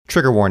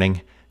Trigger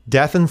warning.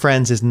 Death and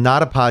Friends is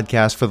not a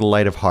podcast for the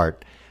light of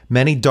heart.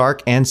 Many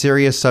dark and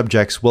serious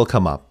subjects will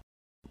come up.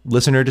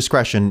 Listener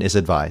discretion is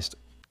advised.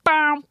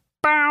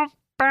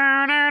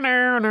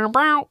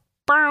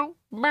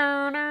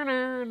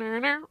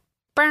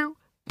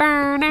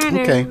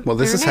 Okay, well,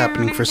 this is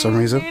happening for some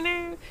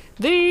reason.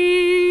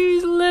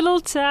 These little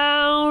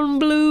town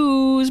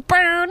blues.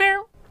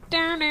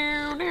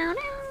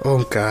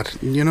 Oh, God.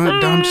 You know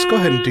what, Dom? Just go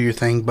ahead and do your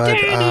thing, bud.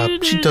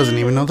 She doesn't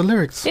even know the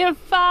lyrics. If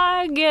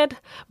I get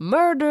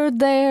murdered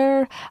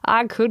there,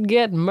 I could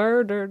get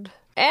murdered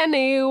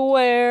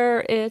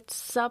anywhere.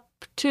 It's up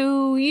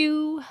to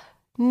you,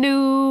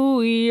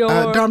 New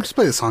York. Dom, just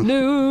play the song.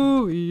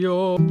 New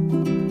York.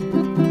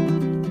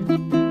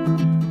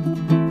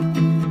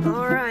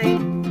 All right,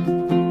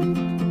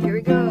 here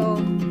we go.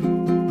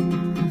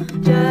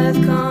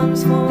 Death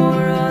comes for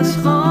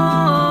us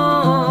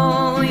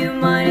all. You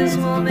might as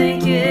well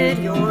make it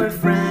your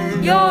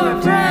friend.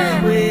 Your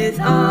friend. With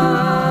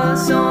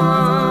us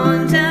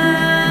on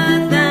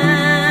Death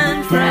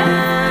and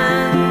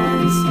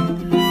Friends.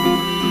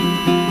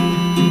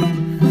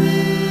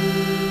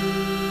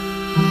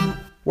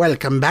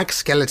 Welcome back,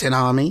 Skeleton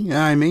Army.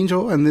 I'm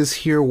Angel, and this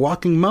here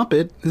walking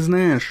Muppet is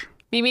Nash.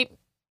 Meep, meep.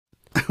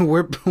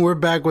 We're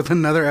back with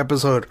another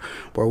episode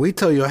where we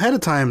tell you ahead of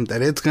time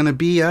that it's gonna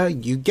be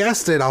you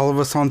guessed it, all of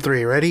us on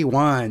three. Ready?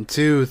 1,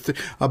 2, 3.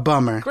 A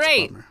bummer.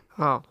 Great. It's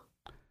a bummer.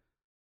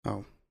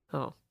 Oh.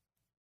 Oh.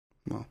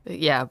 Well.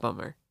 Yeah,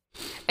 bummer.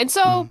 And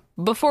so,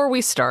 before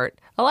we start,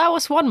 allow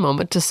us one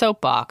moment to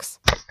soapbox.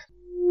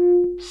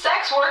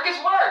 Sex work is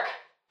work.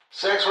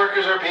 Sex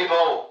workers are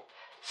people.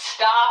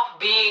 Stop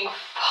being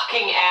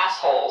fucking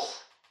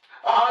assholes.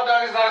 A hot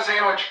dog is not a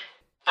sandwich.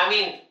 I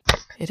mean,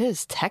 it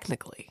is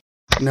technically.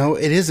 No,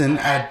 it isn't.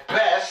 At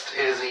best,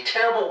 it is a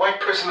terrible white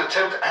person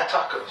attempt at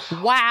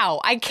tacos. Wow,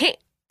 I can't.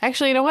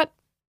 Actually, you know what?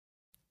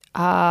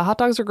 Hot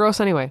dogs are gross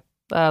anyway.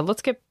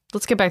 Let's get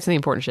back to the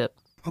important shit.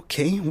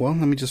 Okay, well,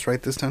 let me just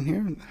write this down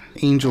here.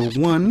 Angel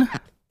 1,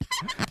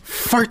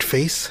 fart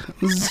face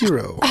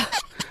 0.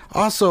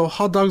 Also,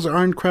 hot dogs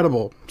are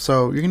incredible,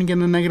 so you're gonna get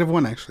a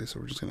 -1 actually.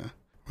 So we're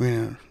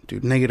gonna do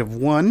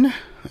 -1,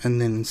 and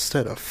then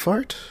instead of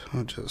fart,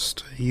 I'll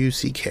just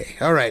UCK.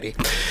 Alrighty,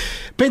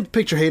 paint the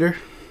picture, hater.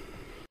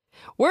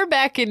 We're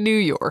back in New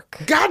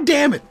York. God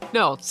damn it!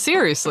 No,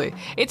 seriously.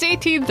 It's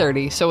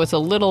 1830, so it's a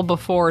little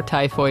before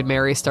Typhoid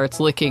Mary starts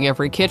licking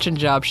every kitchen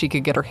job she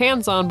could get her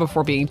hands on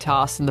before being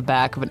tossed in the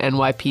back of an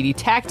NYPD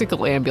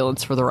tactical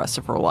ambulance for the rest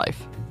of her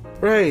life.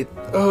 Right.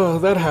 Oh,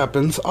 that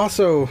happens.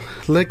 Also,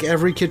 lick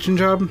every kitchen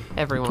job.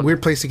 Everyone.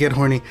 Weird place to get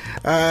horny.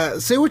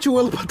 Say what you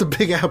will about the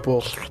Big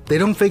Apple. They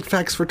don't fake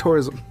facts for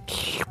tourism.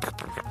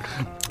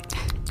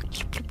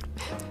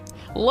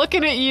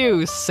 Looking at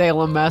you,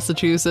 Salem,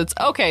 Massachusetts.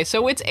 Okay,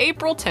 so it's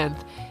April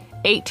 10th,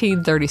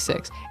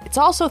 1836. It's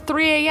also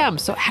 3 a.m.,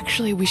 so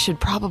actually we should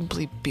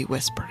probably be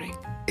whispering.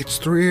 It's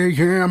 3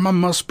 a.m. I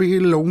must be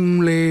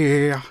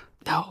lonely.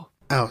 No.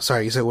 Oh,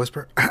 sorry. You said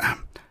whisper. 3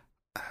 a.m.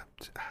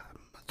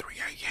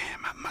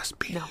 I must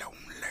be lonely.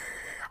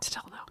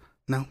 Still no.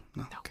 No?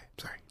 No. Okay.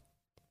 Sorry.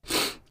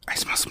 I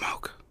smell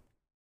smoke.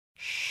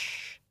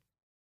 Shh.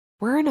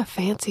 We're in a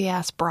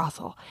fancy-ass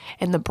brothel,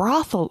 and the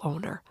brothel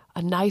owner,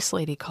 a nice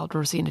lady called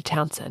Rosina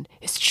Townsend,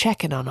 is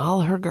checking on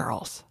all her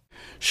girls.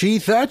 She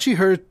thought she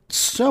heard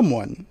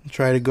someone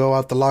try to go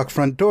out the locked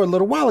front door a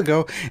little while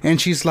ago,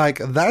 and she's like,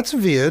 that's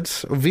weird.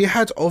 We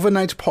had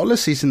overnight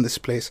policies in this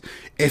place.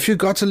 If you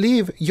got to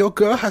leave, your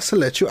girl has to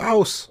let you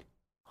out.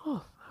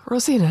 Oh,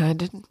 Rosina, I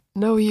didn't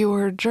know you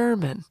were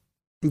German.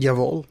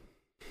 Jawohl.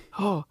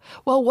 Oh,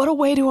 well, what a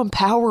way to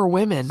empower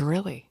women,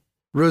 really.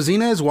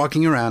 Rosina is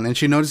walking around, and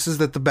she notices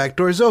that the back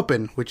door is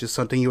open, which is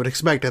something you would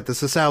expect at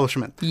this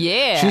establishment.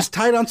 Yeah. She's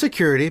tight on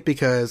security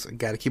because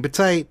gotta keep it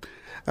tight.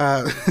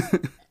 No,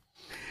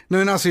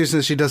 in all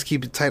seriousness, she does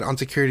keep it tight on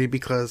security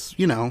because,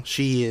 you know,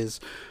 she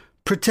is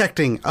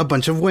protecting a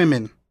bunch of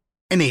women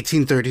in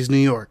 1830s New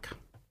York.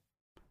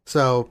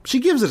 So she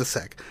gives it a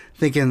sec,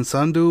 thinking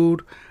some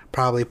dude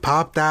probably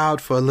popped out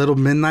for a little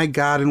midnight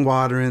garden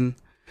watering,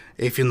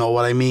 if you know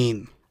what I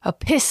mean. A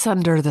piss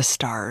under the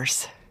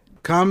stars.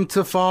 Come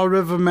to Fall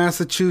River,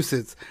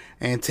 Massachusetts,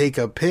 and take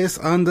a piss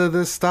under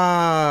the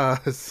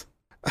stars.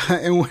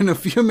 And when a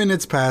few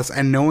minutes pass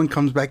and no one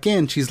comes back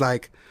in, she's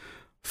like,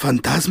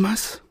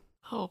 Phantasmas?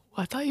 Oh,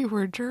 I thought you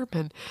were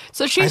German.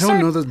 So I don't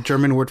know the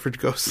German word for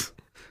ghosts.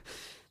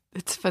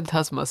 It's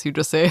Phantasmas, you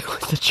just say it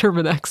with a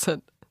German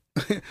accent.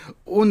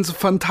 Und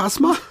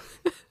Phantasma?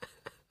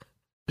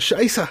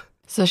 Scheiße.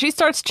 So she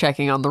starts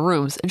checking on the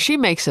rooms, and she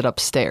makes it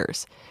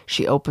upstairs.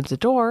 She opens the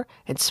door,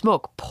 and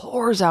smoke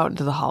pours out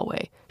into the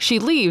hallway. She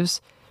leaves,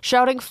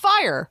 shouting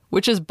fire,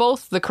 which is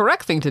both the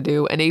correct thing to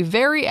do and a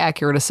very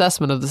accurate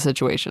assessment of the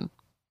situation.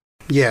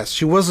 Yes,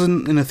 she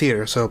wasn't in a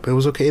theater, so it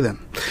was okay then.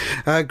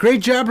 Great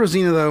job,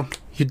 Rosina, though.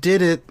 You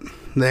did it.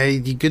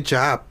 Good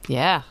job.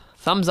 Yeah,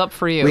 thumbs up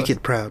for you.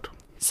 Wicked proud.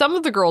 Some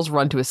of the girls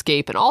run to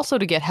escape and also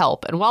to get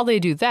help, and while they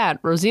do that,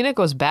 Rosina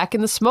goes back in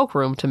the smoke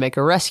room to make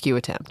a rescue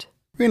attempt.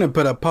 We're going to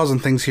put a pause on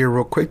things here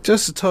real quick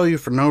just to tell you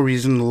for no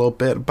reason a little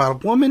bit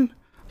about a woman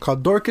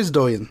called Dorcas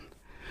Doyen.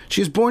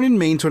 She was born in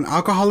Maine to an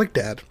alcoholic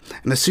dad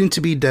and a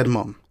soon-to-be dead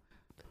mom.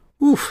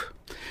 Oof.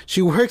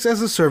 She works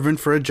as a servant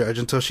for a judge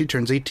until she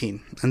turns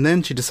 18, and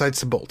then she decides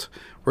to bolt,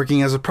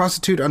 working as a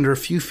prostitute under a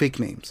few fake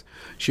names.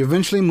 She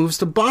eventually moves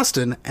to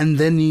Boston and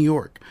then New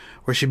York,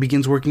 where she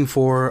begins working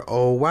for,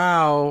 oh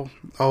wow,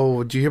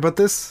 oh, did you hear about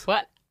this?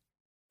 What?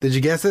 Did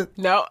you guess it?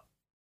 No.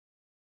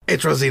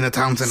 It's Rosina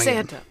Townsend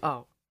Santa. again.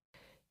 Oh.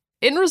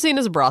 In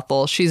Rosina's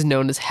brothel, she's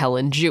known as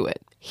Helen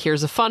Jewett.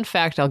 Here's a fun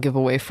fact I'll give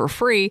away for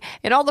free.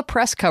 In all the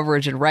press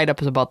coverage and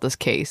write-ups about this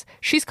case,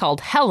 she's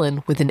called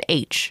Helen with an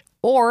H,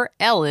 or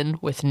Ellen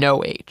with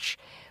no H,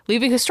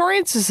 leaving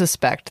historians to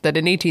suspect that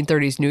in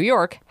 1830s New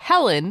York,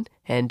 Helen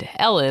and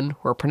Ellen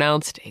were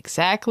pronounced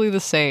exactly the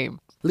same.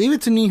 Leave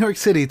it to New York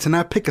City to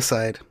not pick a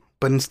side,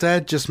 but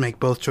instead just make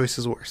both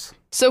choices worse.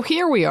 So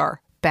here we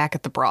are, back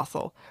at the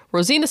brothel.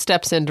 Rosina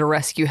steps in to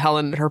rescue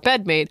Helen and her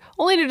bedmate,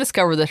 only to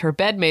discover that her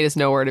bedmate is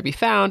nowhere to be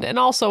found, and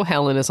also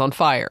Helen is on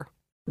fire.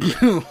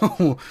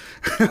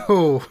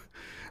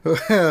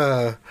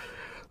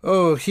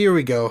 Oh, here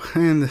we go.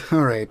 And,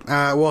 all right.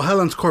 Well,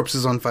 Helen's corpse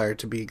is on fire,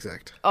 to be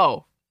exact.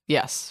 Oh,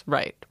 yes,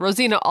 right.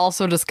 Rosina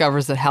also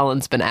discovers that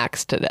Helen's been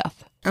axed to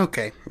death.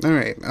 Okay, all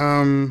right.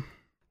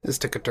 This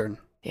took a turn.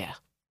 Yeah.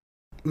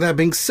 That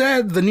being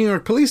said, the New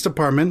York Police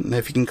Department,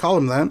 if you can call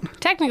them that.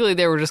 Technically,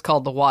 they were just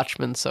called the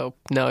Watchmen, so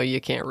no, you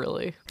can't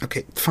really.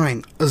 Okay,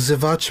 fine. The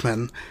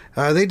Watchmen.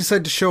 They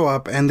decide to show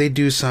up, and they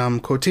do some,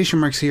 quotation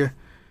marks here,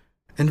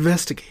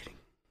 investigating.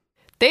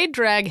 They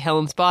drag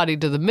Helen's body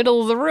to the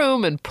middle of the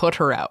room and put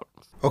her out.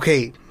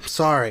 Okay,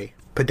 sorry.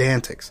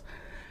 Pedantics.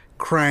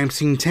 Crime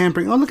scene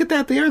tampering. Oh, look at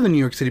that. They are the New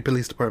York City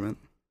Police Department.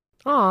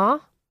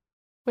 Aw.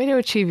 Way to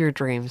achieve your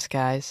dreams,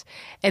 guys.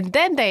 And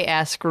then they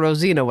ask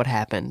Rosina what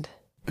happened.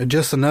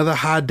 Just another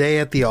hot day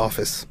at the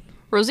office.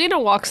 Rosina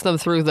walks them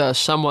through the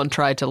someone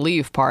tried to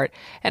leave part,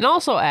 and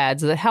also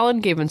adds that Helen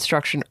gave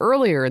instruction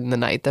earlier in the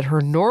night that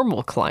her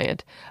normal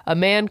client, a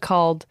man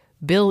called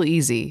Bill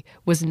Easy,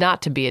 was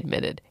not to be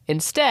admitted.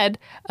 Instead,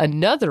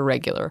 another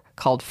regular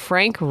called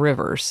Frank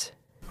Rivers.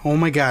 Oh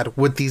my god,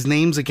 with these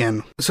names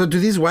again. So do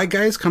these white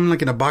guys come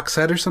like in a box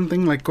set or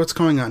something? Like, what's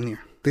going on here?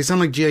 They sound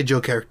like G.I.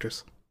 Joe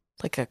characters.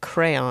 Like a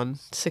crayon,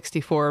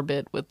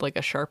 64-bit with like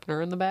a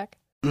sharpener in the back.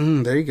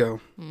 There you go.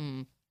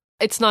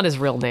 It's not his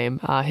real name.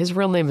 His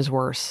real name is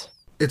worse.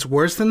 It's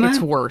worse than that? It's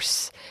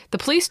worse. The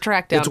police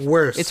track down... It's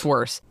worse. It's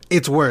worse.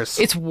 It's worse.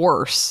 It's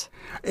worse.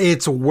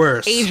 It's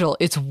worse. Angel,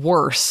 it's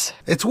worse.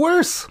 It's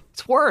worse.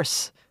 It's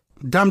worse.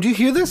 Dom, do you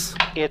hear this?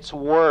 It's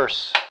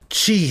worse.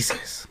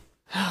 Jesus.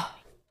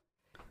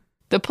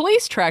 The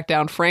police track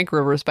down Frank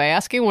Rivers by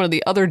asking one of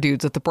the other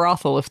dudes at the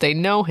brothel if they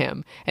know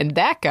him, and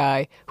that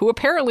guy, who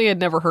apparently had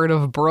never heard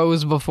of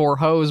bros before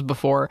hoes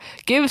before,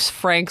 gives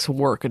Frank's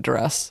work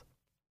address.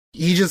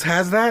 He just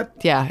has that?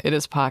 Yeah, in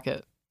his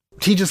pocket.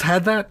 He just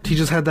had that? He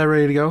just had that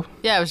ready to go?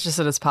 Yeah, it was just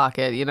in his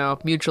pocket, you know,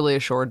 mutually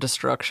assured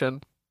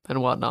destruction and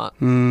whatnot.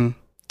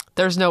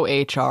 There's no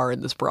HR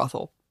in this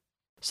brothel.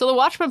 So the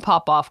Watchmen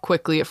pop off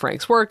quickly at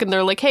Frank's work, and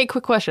they're like, hey,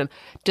 quick question.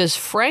 Does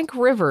Frank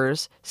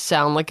Rivers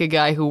sound like a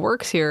guy who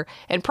works here?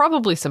 And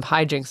probably some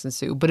hijinks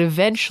ensue, but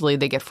eventually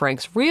they get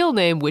Frank's real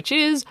name, which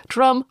is,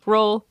 drum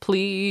roll,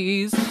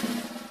 please,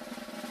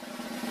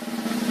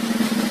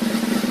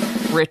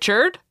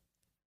 Richard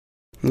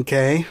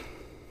Okay.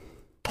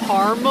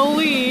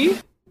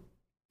 Parmalee.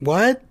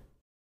 What?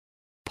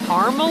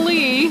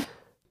 Parmalee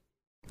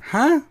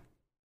Huh?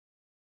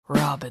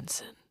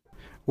 Robinson.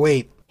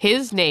 Wait.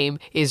 His name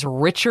is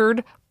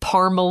Richard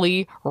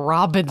Parmalee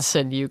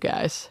Robinson, you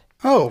guys.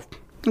 Oh,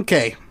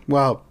 okay.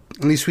 Well,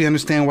 at least we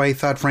understand why he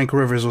thought Frank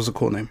Rivers was a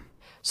cool name.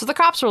 So the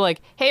cops were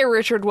like, hey,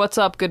 Richard, what's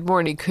up? Good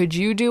morning. Could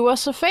you do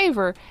us a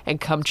favor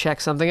and come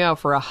check something out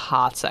for a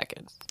hot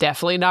second?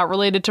 Definitely not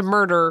related to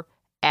murder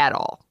at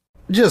all.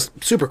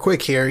 Just super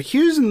quick here.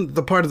 Here's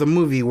the part of the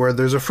movie where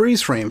there's a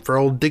freeze frame for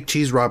old Dick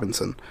Cheese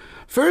Robinson.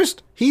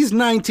 First, he's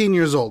 19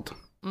 years old.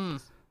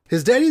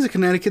 His daddy's a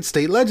Connecticut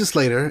state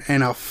legislator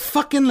and a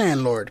fucking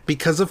landlord,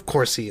 because of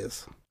course he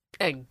is.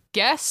 And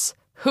guess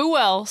who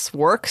else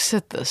works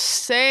at the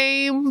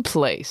same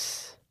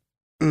place?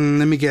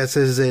 Let me guess,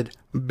 is it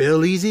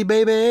Bill Easy,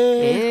 baby?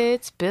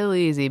 It's Bill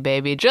Easy,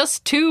 baby.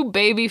 Just two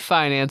baby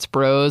finance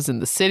bros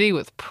in the city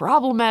with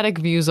problematic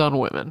views on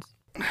women.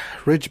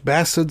 Rich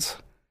bastards.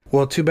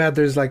 Well, too bad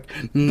there's like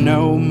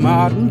no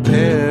modern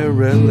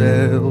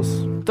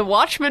parallels. The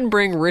Watchmen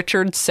bring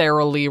Richard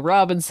Sarah Lee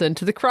Robinson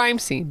to the crime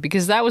scene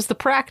because that was the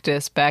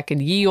practice back in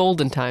ye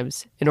olden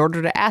times in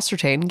order to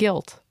ascertain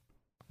guilt.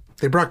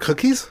 They brought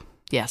cookies?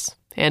 Yes,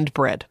 and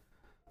bread.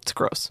 It's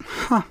gross.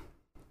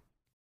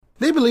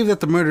 They believe that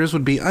the murderers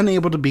would be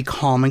unable to be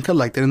calm and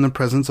collected in the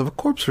presence of a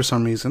corpse for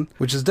some reason,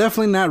 which is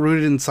definitely not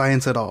rooted in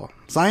science at all.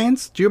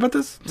 Science? Do you hear about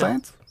this?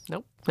 Science?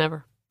 Nope,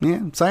 never.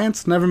 Yeah,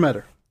 science never met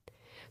her.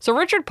 So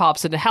Richard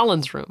pops into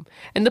Helen's room,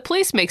 and the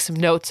police make some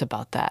notes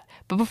about that.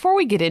 But before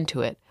we get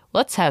into it,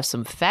 let's have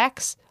some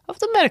facts of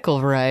the medical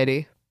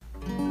variety.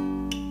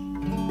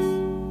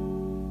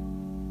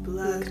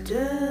 Black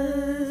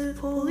Death,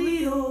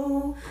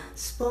 polio,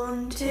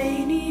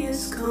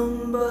 spontaneous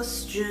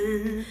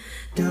combustion,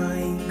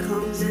 Dying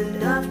comes,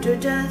 and after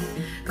death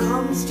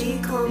comes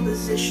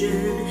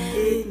decomposition.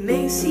 It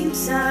may seem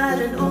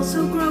sad and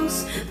also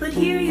gross, but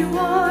here you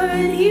are,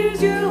 and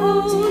here's your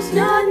host.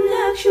 Not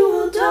an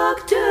actual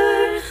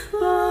doctor,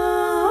 but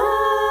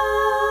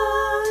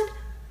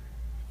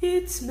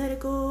it's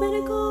medical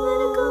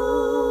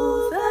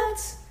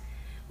facts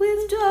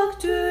with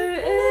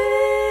Dr.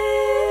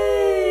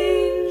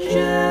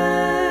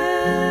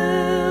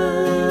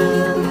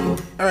 Angel.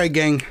 Alright,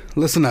 gang,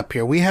 listen up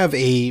here. We have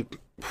a,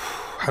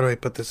 how do I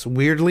put this,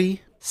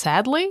 weirdly,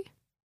 Sadly?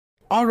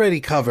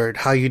 already covered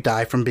how you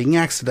die from being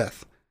axed to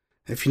death.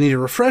 If you need a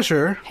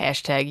refresher,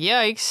 Hashtag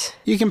yikes.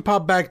 you can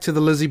pop back to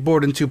the Lizzie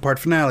Borden 2-part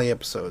finale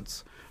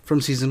episodes,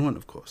 from season 1,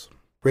 of course.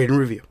 Rate and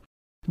review.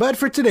 But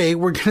for today,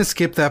 we're gonna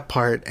skip that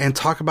part and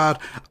talk about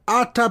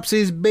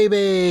autopsies, baby!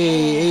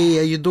 Hey,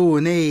 how you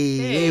doing?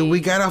 Hey, we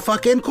got a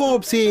fucking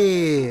corpse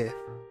here!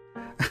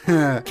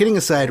 Kidding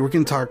aside, we're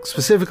gonna talk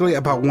specifically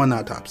about one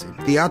autopsy.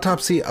 The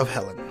autopsy of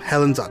Helen.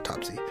 Helen's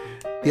autopsy.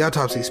 The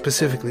autopsy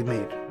specifically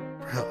made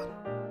for Helen.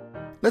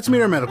 Let's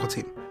meet our medical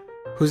team,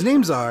 whose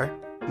names are,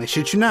 and I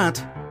shit you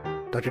not,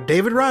 Dr.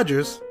 David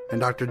Rogers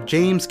and Dr.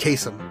 James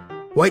Kasem,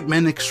 white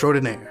men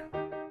extraordinaire.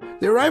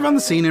 They arrive on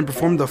the scene and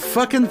perform the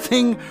fucking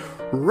thing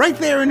right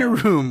there in her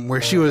room,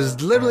 where she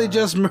was literally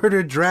just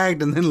murdered,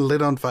 dragged, and then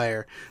lit on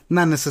fire.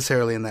 Not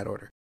necessarily in that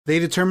order. They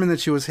determined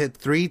that she was hit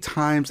 3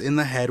 times in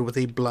the head with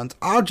a blunt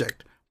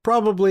object,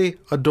 probably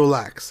a dull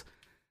axe.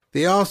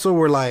 They also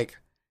were like,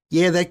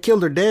 yeah, that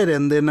killed her dead,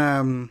 and then,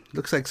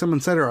 looks like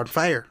someone set her on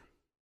fire.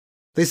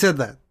 They said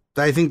that.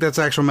 I think that's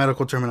actual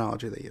medical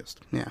terminology they used.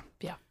 Yeah.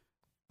 Yeah.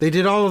 They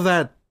did all of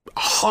that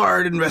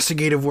hard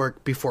investigative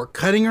work before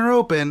cutting her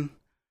open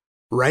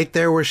right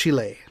there where she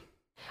lay.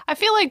 I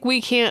feel like we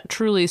can't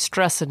truly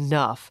stress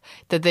enough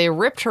that they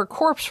ripped her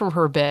corpse from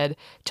her bed,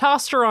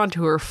 tossed her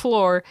onto her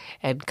floor,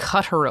 and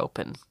cut her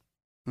open.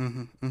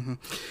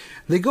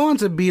 They go on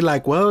to be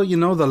like, well, you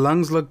know, the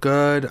lungs look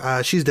good.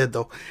 She's dead,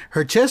 though.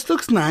 Her chest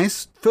looks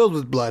nice, filled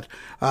with blood.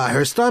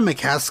 Her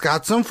stomach has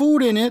got some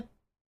food in it.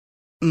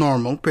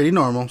 Normal, pretty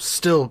normal.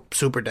 Still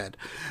super dead.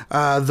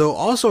 Though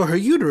also her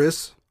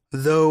uterus,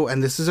 though,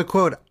 and this is a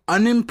quote,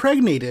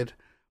 unimpregnated,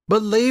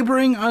 but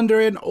laboring under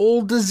an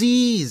old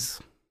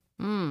disease.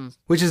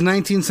 Which is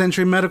 19th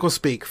century medical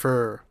speak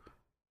for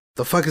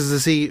the fuck is the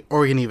C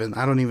organ even?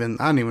 I don't even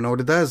know what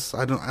it does.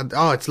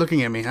 Oh, it's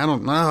looking at me. I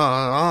don't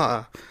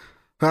know.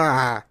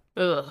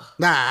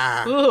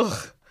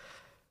 Ugh.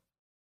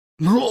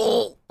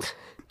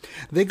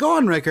 They go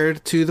on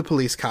record to the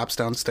police cops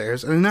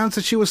downstairs and announce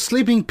that she was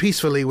sleeping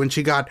peacefully when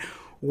she got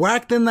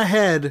whacked in the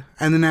head,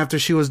 and then after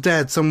she was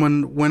dead,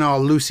 someone went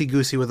all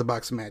loosey-goosey with a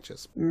box of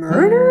matches.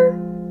 Murder?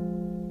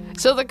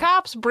 So the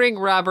cops bring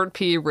Robert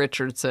P.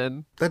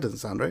 Richardson, That doesn't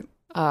sound right.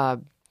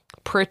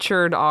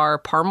 Pritchard R.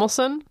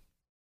 Parmelson,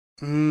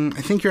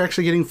 I think you're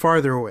actually getting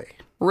farther away.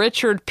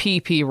 Richard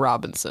P.P.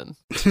 Robinson.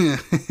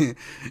 You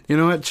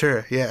know what?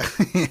 Sure, yeah.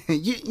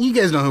 you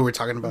guys know who we're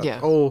talking about. Yeah.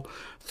 Oh,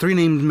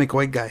 3-named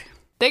McWhite guy.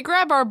 They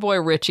grab our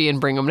boy Richie and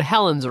bring him to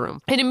Helen's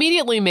room and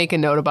immediately make a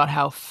note about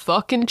how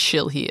fucking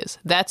chill he is.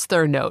 That's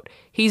their note.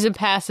 He's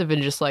impassive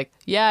and just like,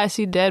 yeah, I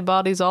see dead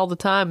bodies all the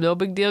time. No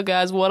big deal,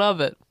 guys. What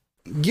of it?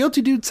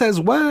 Guilty dude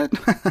says what?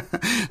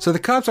 So the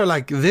cops are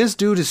like, this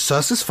dude is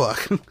sus as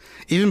fuck,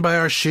 even by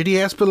our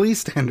shitty-ass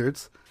police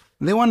standards.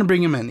 They want to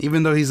bring him in,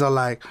 even though he's all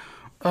like,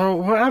 oh,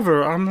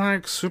 whatever, I'm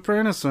like super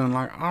innocent.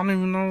 Like, I don't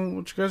even know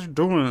what you guys are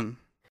doing.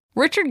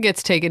 Richard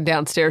gets taken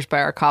downstairs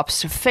by our cops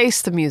to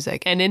face the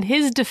music, and in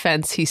his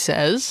defense, he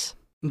says,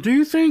 Do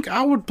you think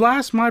I would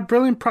blast my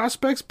brilliant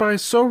prospects by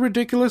so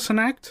ridiculous an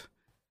act?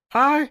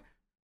 I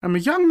am a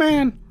young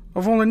man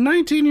of only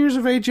 19 years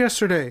of age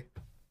yesterday,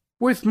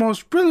 with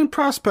most brilliant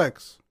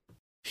prospects.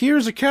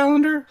 Here's a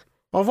calendar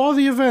of all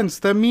the events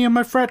that me and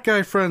my frat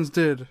guy friends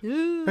did.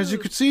 As you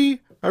can see,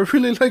 I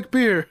really like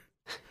beer.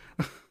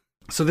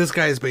 So this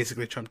guy is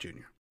basically Trump Jr.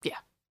 yeah.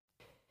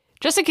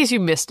 Just in case you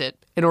missed it,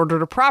 in order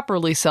to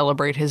properly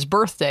celebrate his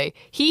birthday,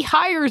 he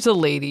hires a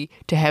lady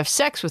to have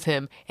sex with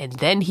him, and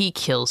then he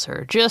kills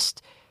her.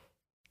 Just,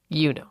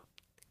 you know,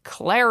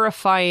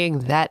 clarifying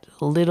that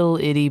little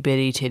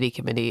itty-bitty titty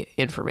committee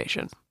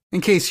information. In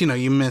case,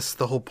 you missed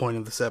the whole point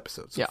of this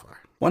episode so Yeah. far.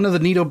 One of the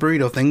neato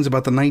burrito things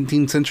about the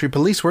 19th century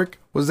police work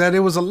was that it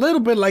was a little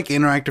bit like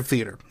interactive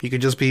theater. You could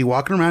just be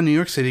walking around New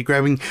York City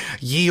grabbing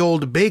ye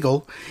old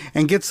bagel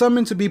and get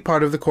summoned to be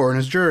part of the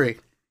coroner's jury.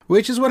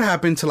 Which is what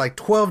happened to like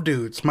 12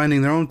 dudes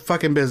minding their own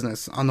fucking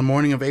business on the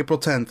morning of April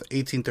 10th,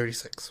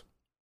 1836.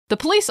 The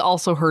police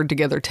also heard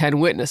together 10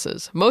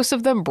 witnesses, most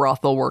of them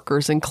brothel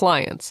workers and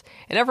clients.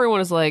 And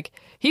everyone is like,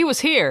 he was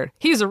here.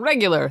 He's a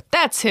regular.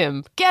 That's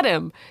him. Get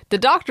him. The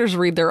doctors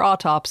read their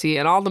autopsy,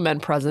 and all the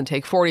men present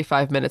take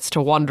 45 minutes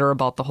to wonder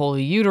about the whole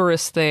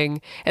uterus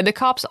thing. And the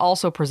cops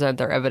also present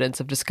their evidence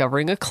of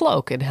discovering a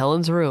cloak in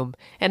Helen's room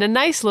and a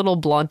nice little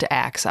blunt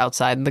axe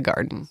outside in the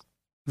garden.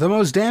 The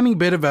most damning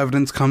bit of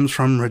evidence comes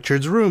from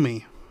Richard's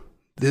roomie.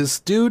 This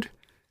dude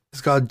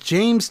is called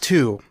James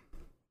II.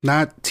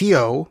 Not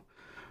T-O,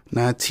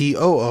 not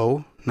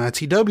T-O-O, not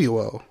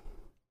T-W-O,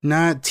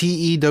 not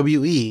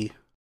T-E-W-E,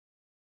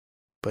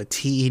 but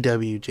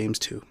T-E-W, James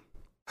 2.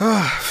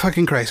 Ah,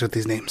 fucking Christ with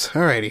these names.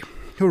 Alrighty.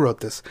 Who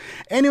wrote this?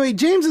 Anyway,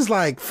 James is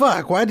like,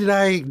 fuck, why did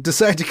I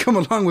decide to come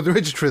along with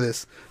Richard for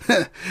this?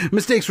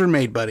 Mistakes were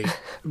made, buddy.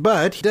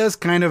 But he does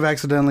kind of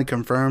accidentally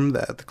confirm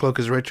that the cloak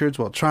is Richard's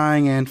while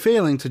trying and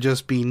failing to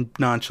just be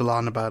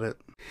nonchalant about it.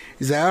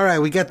 He's like,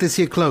 alright, we got this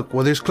here cloak.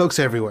 Well, there's cloaks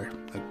everywhere.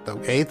 Like,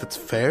 okay, that's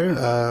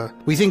fair.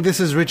 We think this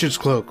is Richard's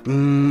cloak.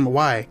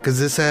 Why? Because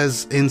this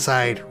says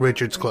inside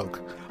Richard's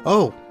cloak.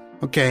 Oh,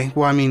 okay.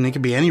 Well, I mean, it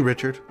could be any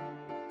Richard.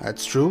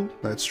 That's true.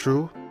 That's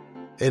true.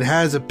 It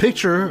has a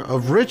picture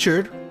of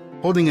Richard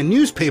holding a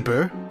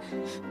newspaper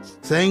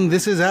saying,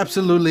 this is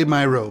absolutely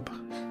my robe.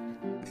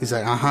 He's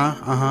like,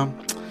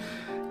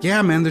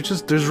 yeah, man,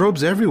 there's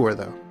robes everywhere,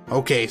 though.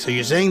 Okay, so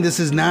you're saying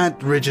this is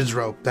not Richard's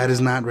robe. That is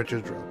not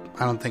Richard's robe.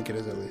 I don't think it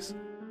is, at least.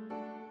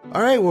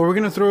 All right, well, we're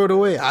going to throw it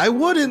away. I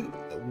wouldn't.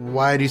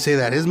 Why do you say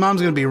that? His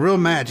mom's going to be real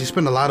mad. She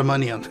spent a lot of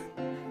money on it.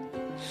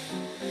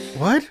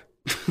 What?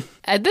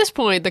 At this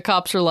point, the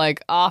cops are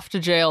like, off to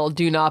jail,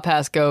 do not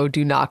pass go,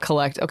 do not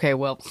collect. Okay,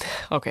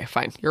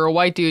 fine. You're a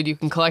white dude, you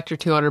can collect your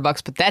 $200,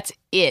 but that's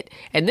it.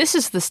 And this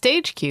is the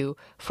stage cue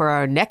for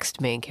our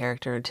next main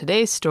character in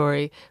today's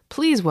story.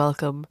 Please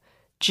welcome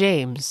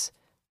James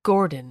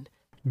Gordon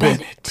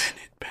Bennett.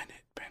 Bennett.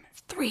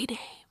 3 names.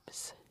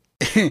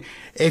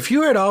 If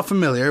you're at all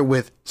familiar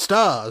with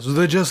Stars,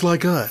 They're Just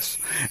Like Us,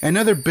 and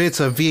other bits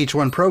of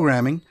VH1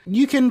 programming,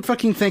 you can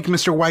fucking thank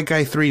Mr. White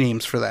Guy 3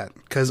 names for that.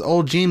 Because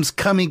old James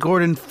Cummy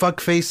Gordon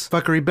Fuckface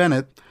Fuckery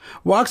Bennett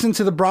walks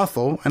into the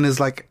brothel and is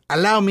like,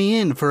 allow me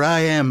in, for I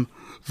am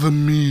the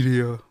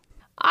media.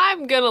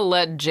 I'm gonna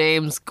let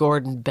James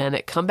Gordon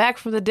Bennett come back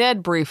from the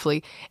dead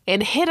briefly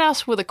and hit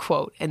us with a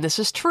quote, and this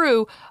is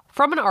true,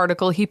 from an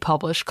article he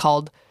published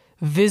called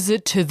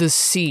Visit to the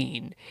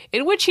Scene,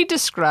 in which he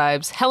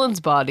describes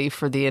Helen's body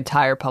for the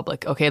entire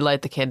public. Okay,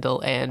 light the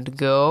candle and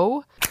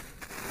go.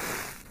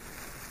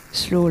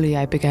 Slowly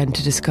I began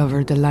to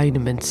discover the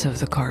lineaments of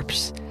the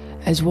corpse,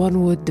 as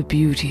one would the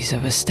beauties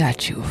of a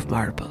statue of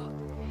marble.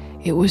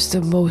 It was the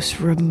most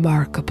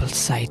remarkable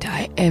sight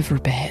I ever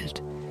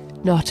beheld.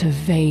 Not a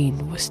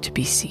vein was to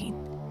be seen.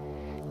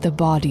 The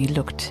body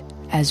looked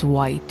as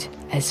white,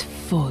 as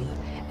full,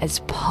 as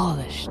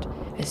polished,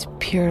 as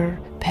pure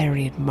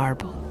Parian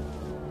marble.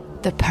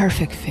 The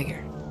perfect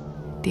figure,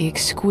 the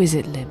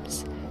exquisite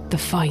limbs, the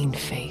fine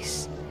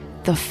face,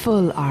 the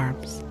full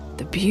arms,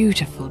 the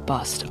beautiful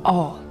bust,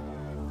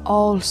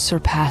 all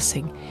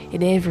surpassing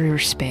in every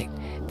respect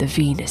the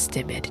Venus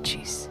de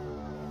Medicis.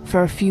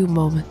 For a few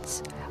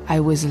moments,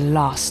 I was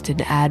lost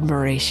in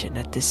admiration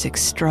at this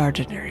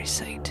extraordinary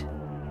sight.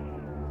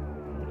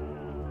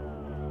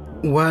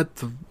 What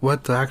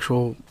the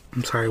actual,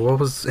 I'm sorry, what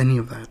was any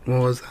of that?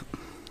 What was that?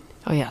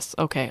 Oh, yes.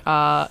 Okay.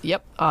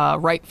 Yep.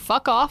 Right.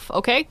 Fuck off.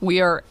 Okay.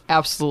 We are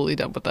absolutely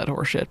done with that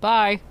horseshit.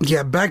 Bye.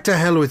 Yeah, back to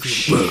hell with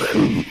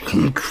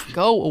you.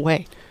 Go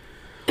away.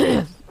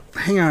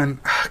 Hang on.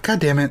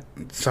 God damn it.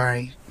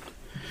 Sorry.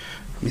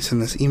 Let me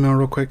send this email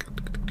real quick.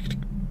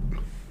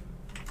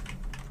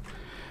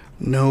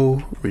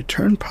 No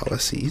return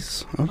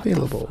policies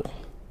available.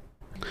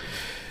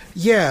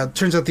 Yeah,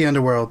 turns out the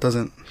underworld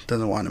doesn't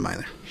want him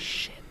either.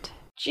 Shit.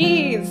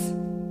 Jeez.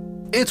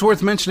 It's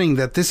worth mentioning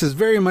that this is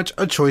very much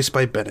a choice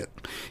by Bennett.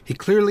 He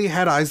clearly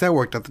had eyes that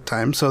worked at the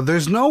time, so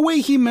there's no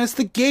way he missed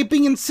the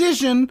gaping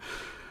incision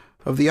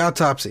of the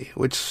autopsy,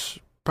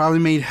 which probably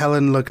made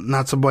Helen look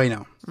not so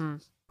bueno.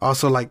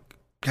 Also, like,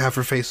 half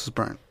her face was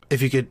burnt,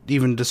 if you could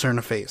even discern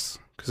a face,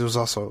 because it was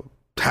also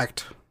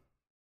hacked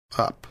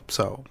up.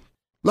 So,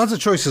 lots of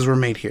choices were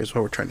made here, is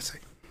what we're trying to say.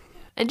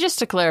 And just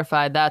to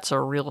clarify, that's a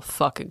real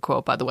fucking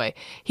quote, by the way.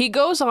 He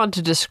goes on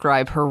to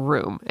describe her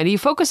room, and he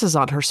focuses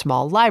on her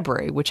small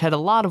library, which had a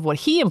lot of what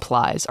he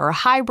implies are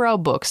highbrow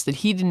books that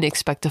he didn't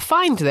expect to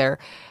find there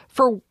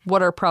for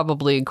what are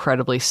probably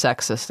incredibly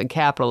sexist and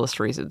capitalist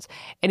reasons.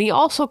 And he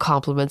also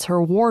compliments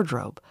her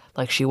wardrobe,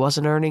 like she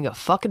wasn't earning a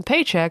fucking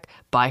paycheck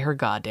by her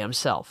goddamn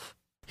self.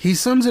 He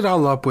sums it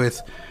all up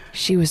with,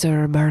 She was a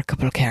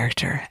remarkable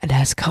character and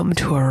has come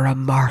to a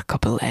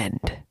remarkable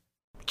end.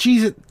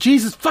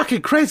 Jesus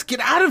fucking Christ, get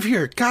out of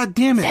here! God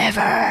damn it!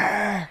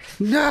 Never!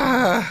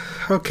 Nah.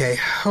 Okay,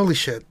 holy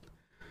shit.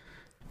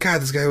 God,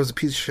 this guy was a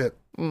piece of shit.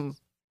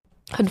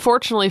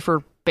 Unfortunately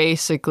for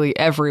basically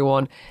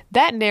everyone,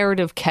 that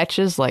narrative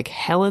catches like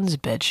Helen's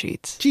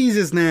bedsheets.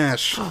 Jesus,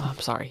 Nash. Oh, I'm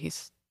sorry,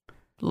 he's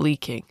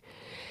leaking.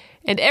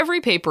 And every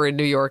paper in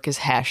New York is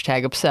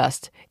hashtag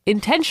obsessed.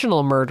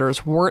 Intentional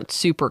murders weren't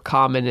super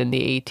common in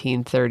the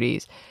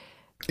 1830s.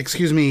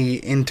 Excuse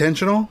me,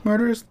 intentional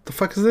murders? The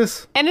fuck is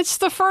this? And it's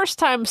the first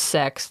time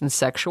sex and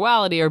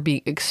sexuality are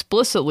being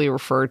explicitly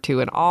referred to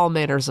in all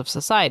manners of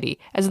society,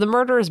 as the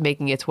murder is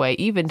making its way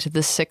even to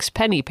the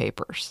sixpenny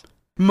papers.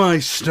 My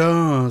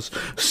stars,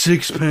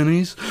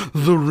 sixpennies,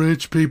 the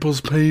rich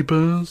people's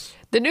papers.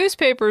 The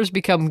newspapers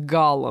become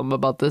Gollum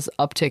about this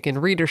uptick in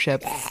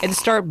readership and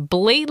start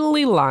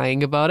blatantly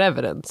lying about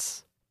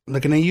evidence.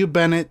 Looking at you,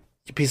 Bennett,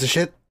 you piece of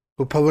shit.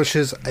 who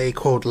publishes a,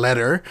 quote,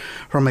 letter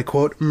from a,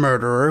 quote,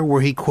 murderer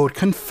where he, quote,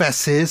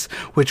 confesses,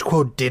 which,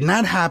 quote, did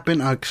not happen.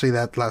 Actually,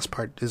 that last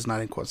part is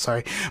not in quotes,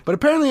 sorry. But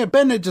apparently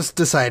Bennett just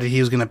decided he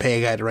was going to pay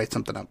a guy to write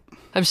something up.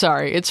 I'm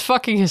sorry. It's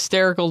fucking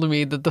hysterical to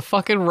me that the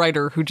fucking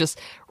writer who just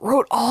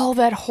wrote all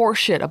that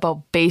horseshit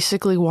about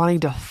basically wanting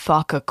to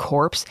fuck a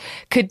corpse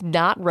could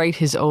not write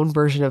his own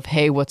version of,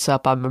 hey, what's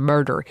up, I'm a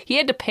murderer. He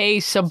had to pay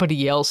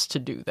somebody else to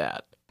do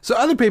that. So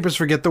other papers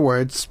forget the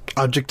words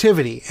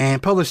objectivity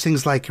and publish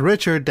things like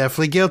Richard,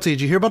 definitely guilty.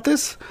 Did you hear about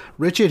this?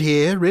 Richard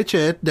here.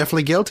 Richard,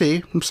 definitely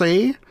guilty.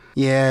 See?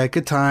 Yeah,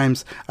 good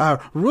times.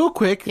 Real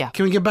quick, Yeah.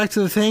 Can we get back to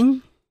the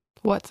thing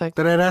What thing?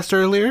 that I'd asked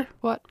earlier?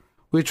 What?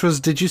 Which was,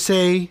 did you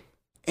say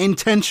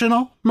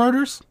intentional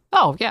murders?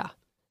 Oh, yeah.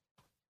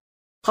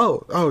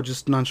 Oh,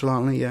 just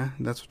nonchalantly, yeah.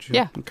 That's what you...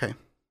 Yeah. Okay.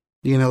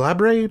 You can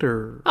elaborate,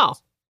 or... Oh.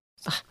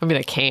 I mean,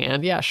 I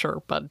can. Yeah,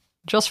 sure. But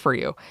just for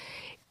you.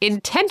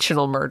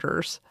 Intentional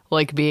murders,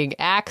 like being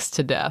axed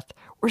to death,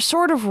 were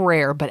sort of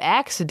rare, but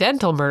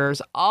accidental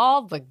murders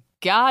all the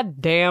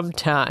goddamn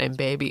time,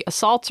 baby.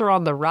 Assaults are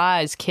on the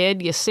rise,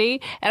 kid, you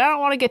see? And I don't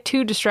want to get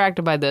too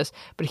distracted by this,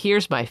 but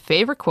here's my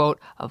favorite quote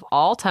of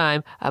all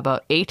time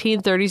about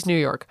 1830s New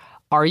York.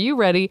 Are you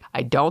ready?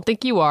 I don't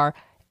think you are.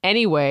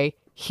 Anyway,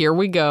 here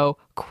we go.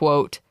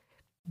 Quote,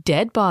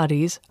 dead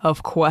bodies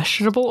of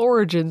questionable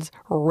origins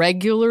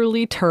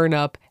regularly turn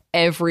up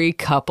every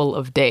couple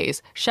of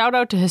days. Shout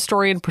out to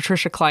historian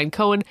Patricia Klein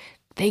Cohen.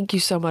 Thank you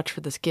so much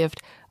for this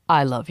gift.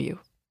 I love you.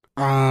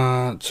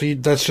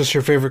 That's just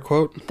your favorite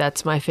quote?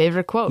 That's my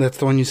favorite quote. That's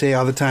the one you say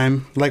all the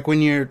time? Like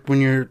when your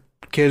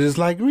kid is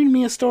like, read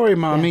me a story,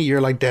 mommy. Yeah.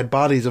 You're like, dead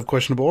bodies of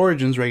questionable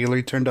origins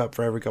regularly turned up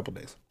for every couple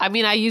days. I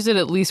mean, I use it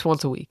at least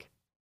once a week.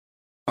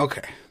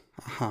 Okay.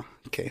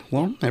 Okay.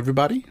 Well,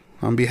 everybody,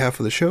 on behalf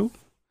of the show,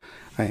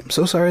 I am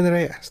so sorry that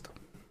I asked.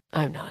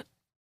 I'm not.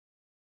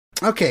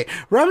 Okay,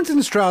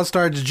 Robinson's trial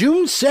starts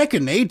June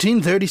 2nd,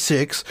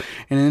 1836,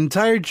 and an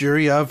entire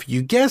jury of,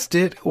 you guessed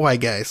it, white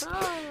guys.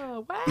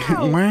 Oh,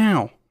 wow.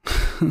 Wow.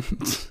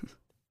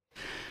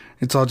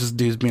 It's all just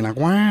dudes being like,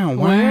 wow.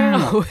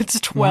 Wow. It's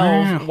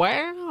 12.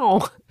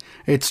 Wow.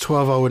 It's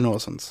 12 Owen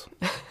Wilsons.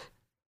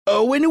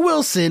 Owen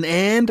Wilson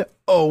and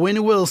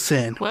Owen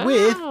Wilson. Wow.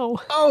 With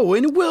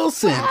Owen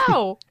Wilson.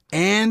 Wow.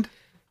 And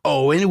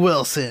Owen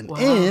Wilson. Wow.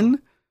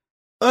 In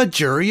a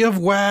jury of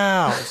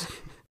wows.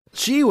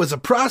 She was a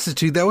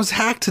prostitute that was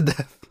hacked to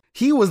death.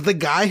 He was the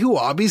guy who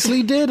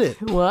obviously did it.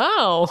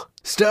 Wow.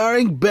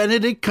 Starring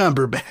Benedict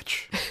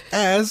Cumberbatch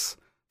as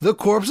the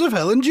corpse of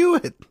Helen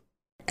Jewett.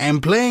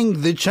 And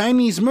playing the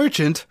Chinese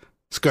merchant,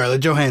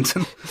 Scarlett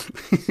Johansson.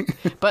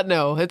 But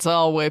no, it's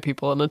all white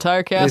people. An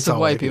entire cast of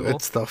all white people.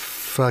 It's the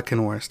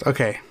fucking worst.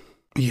 Okay.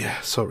 Yeah,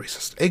 so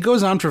racist. It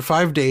goes on for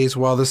 5 days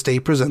while the state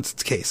presents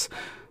its case.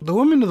 The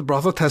women of the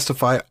brothel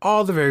testify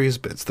all the various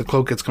bits. The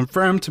cloak gets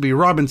confirmed to be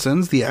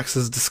Robinson's, the axe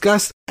is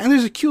discussed, and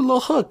there's a cute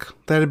little hook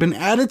that had been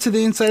added to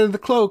the inside of the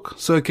cloak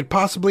so it could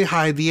possibly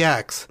hide the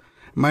axe.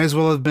 Might as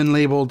well have been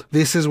labeled,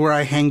 "This is where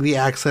I hang the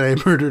axe that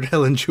I murdered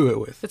Helen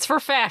Jewett with." It's for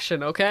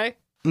fashion, okay?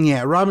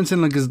 Yeah,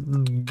 Robinson is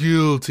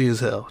guilty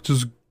as hell.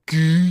 Just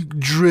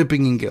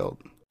dripping in guilt.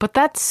 But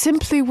that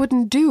simply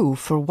wouldn't do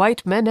for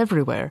white men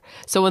everywhere.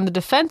 So when the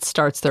defense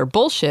starts their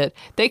bullshit,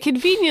 they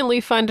conveniently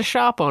find a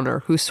shop owner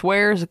who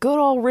swears good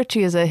old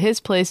Richie is at his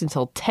place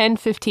until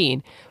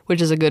 10:15,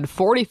 which is a good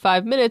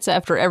 45 minutes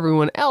after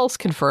everyone else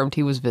confirmed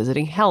he was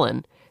visiting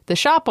Helen. The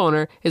shop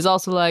owner is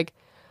also like,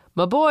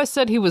 my boy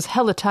said he was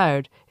hella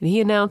tired, and he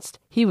announced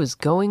he was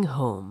going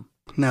home.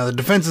 Now the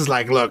defense is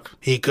like, look,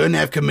 he couldn't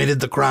have committed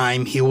the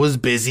crime. He was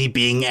busy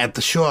being at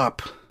the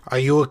shop. Are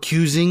you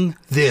accusing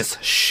this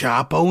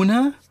shop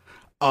owner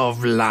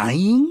of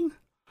lying?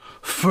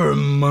 For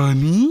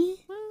money?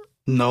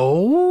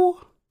 No?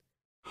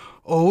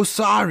 Oh,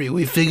 sorry.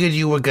 We figured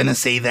you were gonna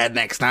say that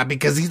next. Not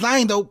because he's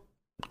lying, though.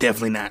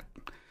 Definitely not.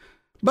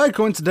 But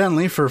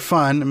coincidentally, for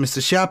fun,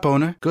 Mr. Shop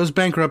owner goes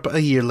bankrupt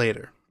a year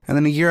later. And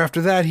then a year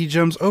after that, he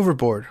jumps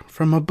overboard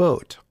from a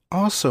boat.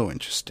 Also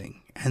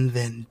interesting. And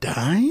then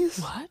dies?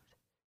 What?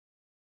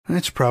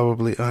 That's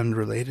probably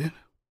unrelated.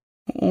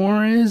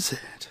 Or is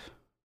it?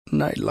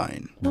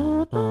 Nightline.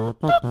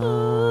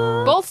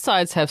 Both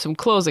sides have some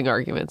closing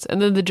arguments, and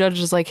then the judge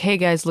is like, hey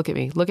guys, look at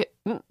me. Look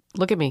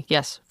at me.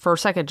 Yes, for a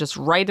second, just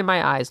right in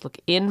my eyes. Look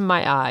in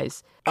my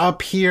eyes.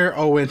 Up here,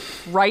 Owen.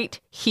 Right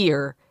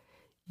here.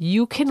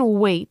 You can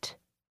weight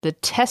the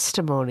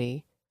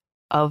testimony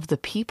of the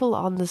people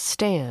on the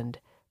stand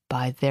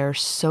by their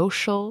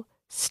social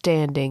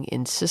standing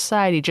in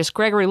society. Just,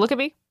 Gregory, look at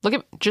me.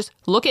 Just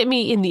look at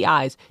me in the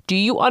eyes. Do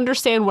you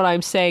understand what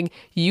I'm saying?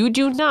 You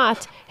do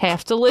not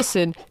have to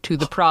listen to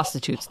the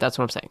prostitutes. That's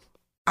what I'm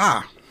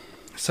saying.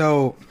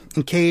 So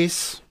in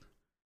case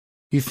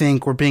you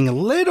think we're being a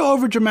little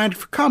overdramatic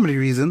for comedy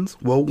reasons,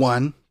 well,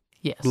 one,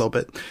 Yes. a little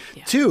bit.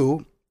 Yeah.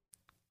 Two,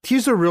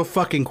 here's a real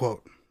fucking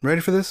quote.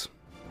 Ready for this?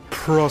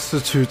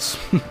 Prostitutes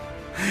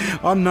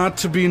are not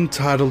to be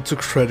entitled to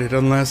credit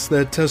unless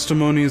their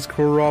testimony is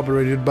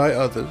corroborated by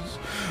others,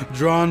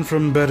 drawn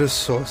from better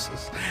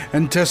sources,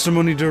 and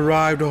testimony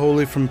derived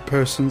wholly from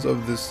persons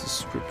of this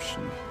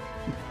description.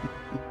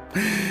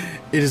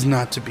 It is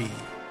not to be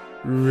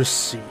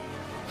received.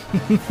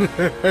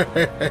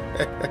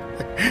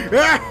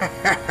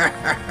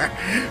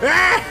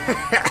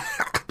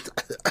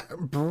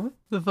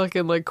 The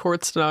fucking like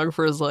court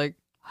stenographer is like,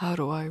 how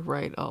do I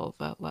write all of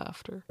that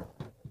laughter?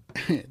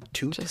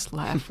 Toot. Just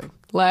laughing.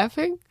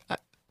 Laughing?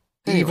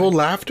 Evil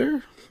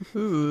laughter?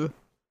 Ooh.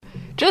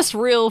 Just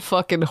real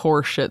fucking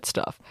horseshit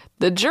stuff.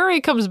 The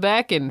jury comes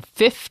back in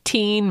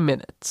 15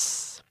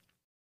 minutes.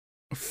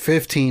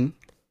 15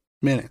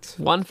 minutes.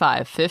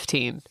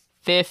 15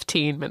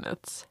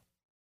 minutes.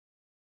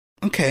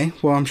 Okay,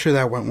 well, I'm sure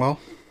that went well.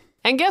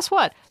 And guess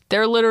what?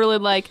 They're literally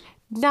like,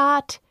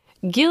 not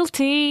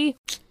guilty.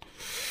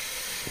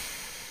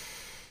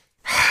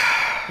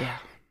 Yeah.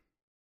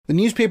 The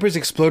newspapers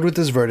explode with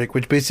this verdict,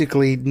 which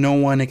basically no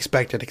one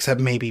expected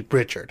except maybe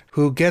Richard,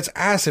 who gets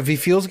asked if he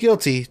feels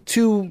guilty.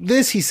 To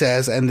this, he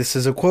says, and this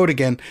is a quote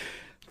again.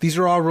 These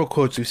are all real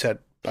quotes we've said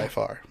by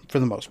far, for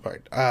the most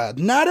part.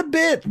 Not a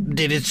bit.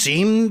 Did it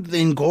seem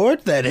in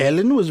court that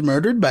Helen was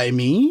murdered by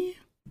me?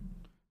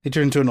 He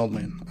turned to an old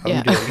man.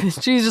 Yeah.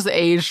 She's just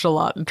aged a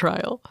lot in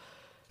trial.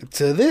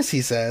 To this,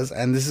 he says,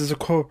 and this is a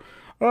quote.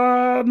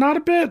 Not a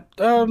bit.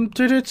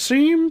 Did it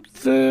seem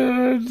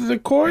the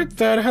court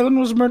that Helen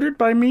was murdered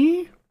by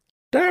me?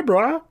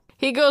 Deborah?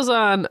 He goes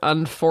on,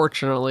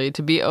 unfortunately,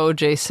 to be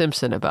O.J.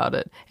 Simpson about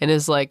it, and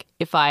is like,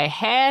 if I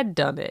had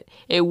done it,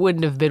 it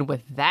wouldn't have been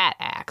with that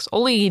axe.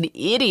 Only an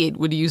idiot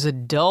would use a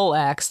dull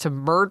axe to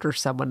murder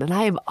someone, and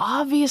I am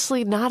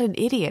obviously not an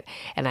idiot.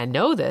 And I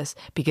know this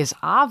because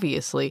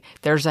obviously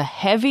there's a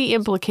heavy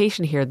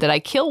implication here that I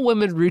kill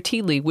women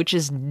routinely, which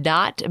is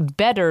not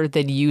better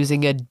than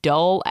using a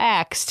dull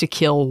axe to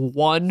kill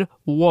one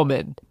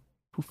woman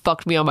who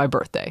fucked me on my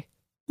birthday.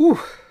 Whew.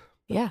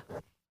 Yeah.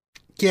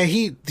 Yeah,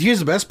 here's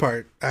the best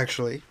part,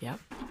 actually. Yep.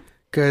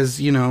 Because,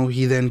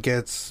 he then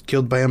gets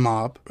killed by a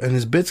mob and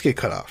his bits get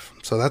cut off.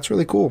 So that's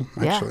really cool,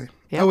 actually.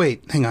 Yeah. Oh,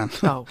 wait, hang on.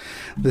 Oh.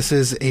 This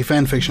is a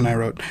fan fiction I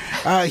wrote.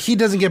 He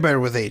doesn't get better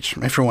with age,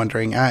 if you're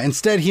wondering.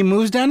 Instead, he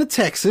moves down to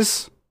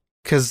Texas,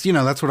 because,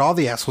 that's what all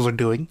the assholes are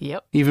doing.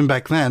 Yep. Even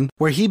back then,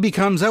 where he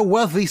becomes a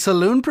wealthy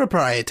saloon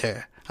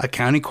proprietor, a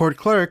county court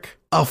clerk,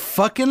 a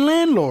fucking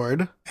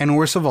landlord, and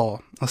worst of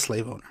all, a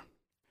slave owner.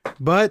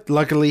 But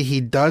luckily,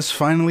 he does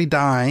finally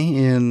die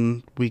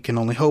in, we can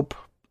only hope,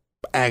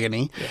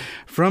 agony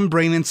from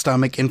brain and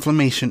stomach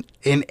inflammation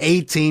in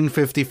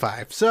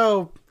 1855.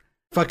 So,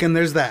 fucking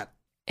there's that.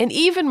 And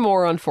even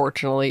more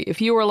unfortunately,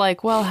 if you were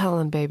like, well,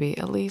 Helen, baby,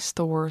 at least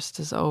the worst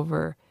is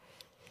over.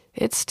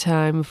 It's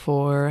time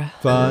for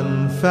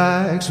Fun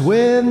Facts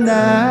with Nash.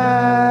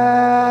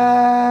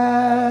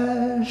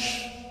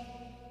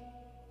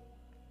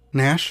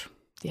 Nash?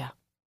 Yeah.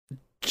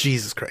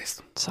 Jesus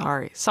Christ.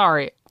 Sorry.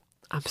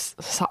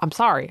 I'm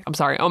sorry.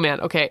 Oh,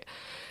 man. Okay.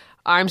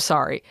 I'm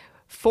sorry.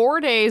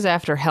 4 days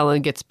after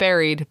Helen gets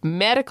buried,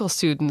 medical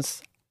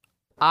students,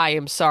 I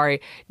am sorry,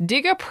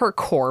 dig up her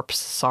corpse,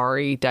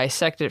 sorry,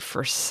 dissect it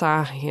for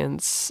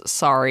science,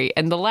 sorry.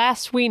 And the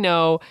last we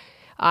know,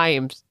 I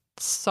am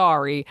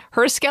sorry,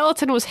 her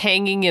skeleton was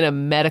hanging in a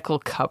medical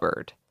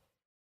cupboard.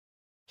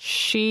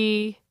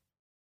 She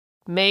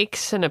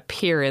makes an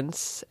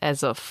appearance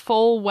as a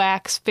full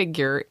wax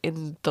figure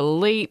in the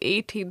late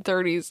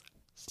 1830s.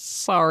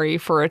 Sorry,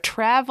 for a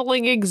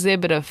traveling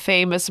exhibit of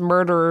famous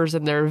murderers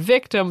and their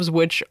victims,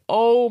 which,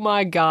 oh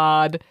my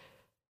god,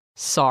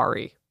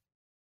 sorry.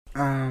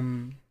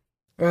 Okay.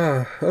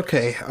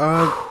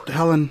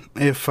 Helen,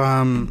 if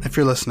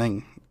you're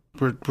listening,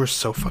 we're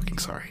so fucking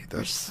sorry.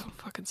 We're so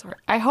fucking sorry.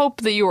 I hope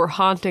that you were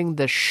haunting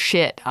the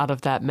shit out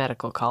of that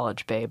medical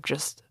college, babe.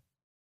 Just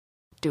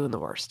doing the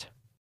worst.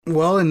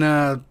 Well, and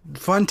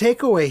fun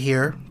takeaway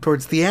here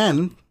towards the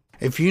end.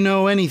 If you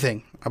know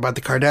anything about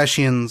the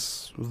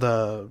Kardashians,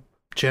 the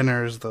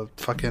Jenners, the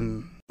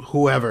fucking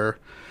whoever,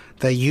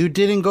 that you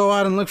didn't go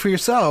out and look for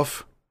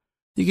yourself,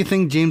 you can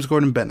thank James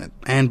Gordon Bennett.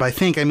 And by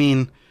think, I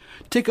mean,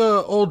 take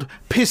a old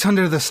piss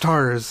under the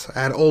stars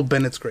at old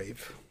Bennett's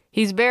grave.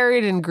 He's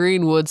buried in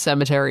Greenwood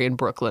Cemetery in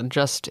Brooklyn.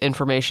 Just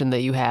information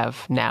that you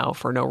have now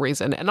for no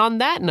reason. And on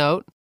that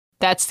note,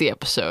 that's the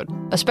episode.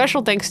 A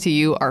special thanks to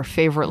you, our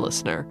favorite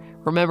listener.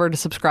 Remember to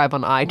subscribe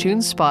on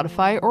iTunes,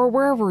 Spotify, or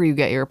wherever you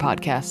get your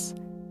podcasts.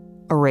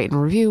 A rate and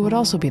review would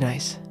also be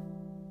nice.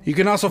 You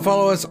can also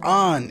follow us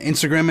on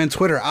Instagram and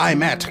Twitter.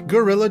 I'm at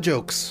Gorilla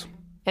Jokes.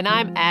 And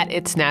I'm at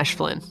It's Nash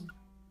Flynn.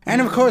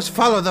 And of course,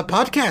 follow the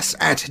podcast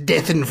at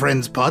Death and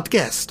Friends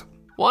Podcast.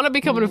 Want to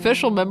become an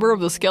official member of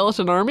the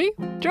Skeleton Army?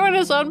 Join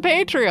us on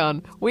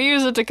Patreon. We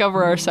use it to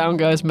cover our sound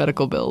guy's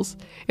medical bills.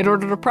 In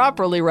order to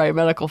properly write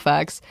medical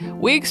facts,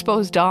 we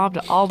expose Dom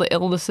to all the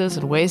illnesses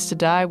and ways to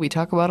die we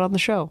talk about on the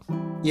show.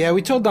 Yeah,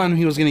 we told Dom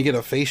he was going to get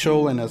a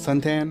facial and a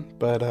suntan,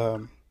 but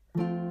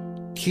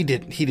he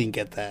didn't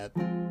get that.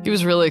 He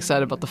was really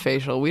excited about the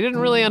facial. We didn't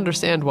really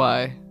understand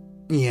why.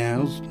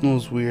 Yeah, it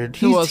was weird.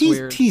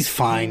 Weird. He's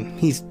fine.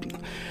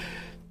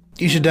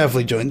 You should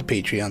definitely join the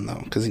Patreon,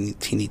 though, because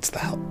he needs the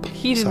help.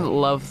 He didn't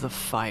love the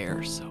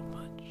fire so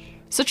much.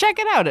 So check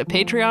it out at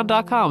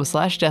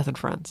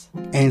patreon.com/deathandfriends.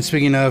 And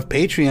speaking of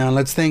Patreon,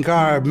 let's thank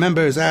our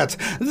members at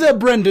the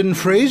Brendan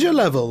Fraser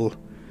level.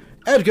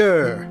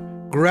 Edgar,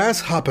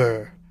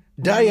 Grasshopper,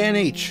 Diane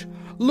H,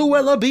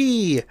 Luella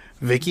B,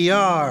 Vicky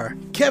R,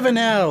 Kevin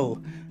L,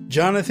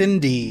 Jonathan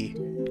D,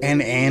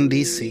 and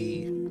Andy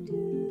C.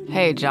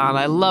 Hey, John,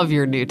 I love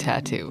your new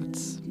tattoo.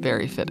 It's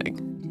very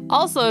fitting.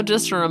 Also,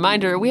 just a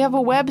reminder, we have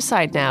a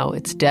website now.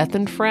 It's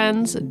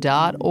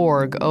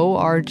deathandfriends.org,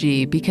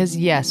 O-R-G, because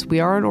yes, we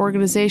are an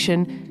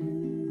organization,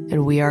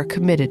 and we are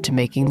committed to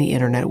making the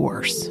internet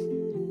worse.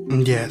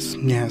 Yes.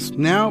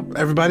 Now,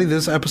 everybody,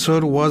 this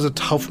episode was a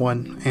tough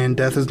one, and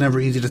death is never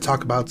easy to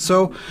talk about,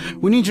 so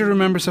we need you to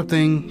remember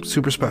something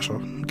super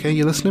special. Okay,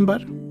 you listening,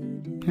 bud?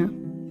 Yeah?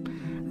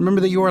 Remember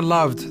that you are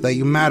loved, that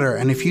you matter,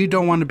 and if you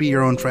don't want to be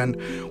your own friend,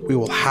 we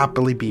will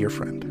happily be your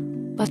friend.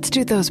 Let's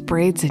do those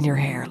braids in your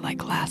hair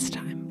like last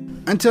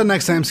time. Until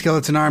next time,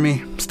 Skeleton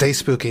Army, stay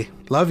spooky.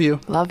 Love you.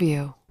 Love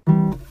you.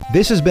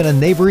 This has been a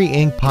Knavery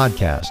Inc.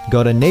 podcast.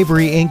 Go to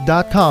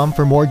knaveryinc.com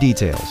for more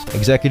details.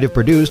 Executive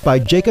produced by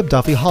Jacob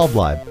Duffy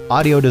Hallbleib.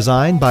 Audio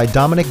design by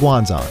Dominic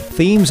Wanzon.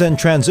 Themes and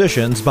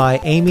transitions by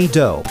Amy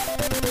Doe.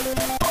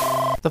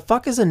 The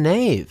fuck is a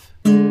knave?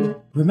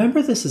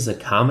 Remember, this is a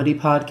comedy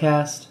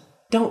podcast?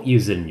 Don't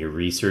use it in your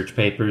research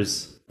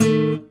papers.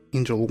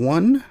 Angel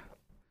 1,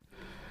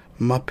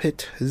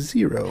 Muppet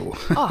 0.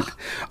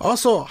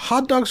 Also,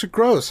 hot dogs are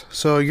gross,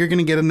 so you're going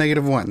to get a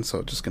 -1.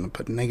 So just going to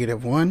put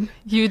 -1.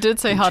 You did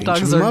say hot change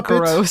dogs the are Muppets.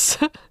 gross.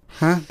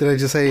 Huh? Did I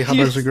just say hot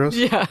dogs are gross?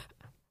 Yeah.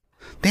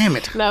 Damn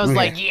it. And I was Okay.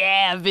 like,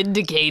 yeah,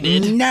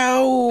 vindicated.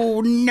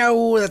 No,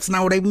 that's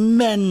not what I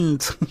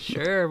meant.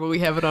 Sure, but we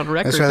have it on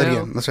record Let's try that now.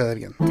 again. Let's try that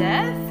again.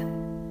 Death?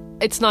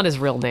 It's not his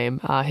real name.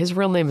 His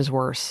real name is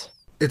worse.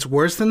 It's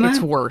worse than that? It's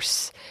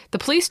worse. The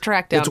police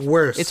tracked down... It's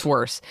worse. It's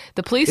worse.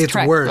 The police It's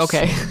tracked... worse.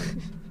 Okay.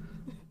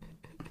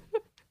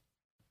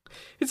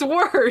 It's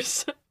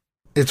worse.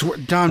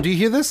 Dom, do you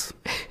hear this?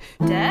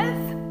 Death?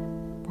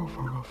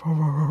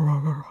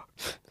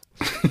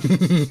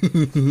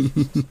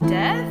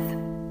 Death?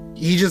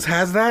 He just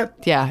has that?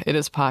 Yeah, in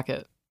his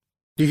pocket.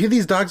 Do you hear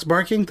these dogs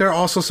barking? They're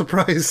also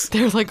surprised.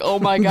 They're like, oh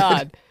my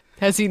God.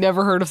 Has he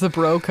never heard of the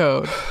bro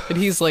code? And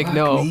he's like, Fuck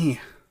no, me.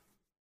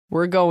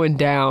 we're going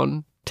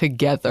down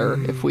together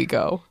if we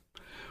go.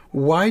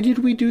 Why did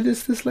we do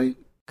this late?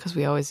 Because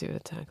we always do it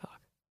at 10 o'clock.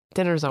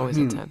 Dinner's always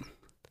at 10.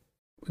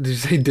 Did you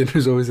say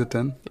dinner's always at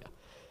 10? Yeah.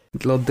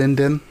 Little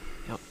din.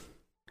 Yep.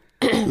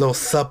 Little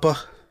supper.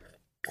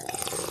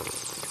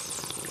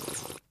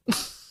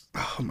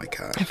 Oh my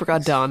God. I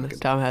forgot Dom.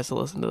 Dom has to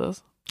listen to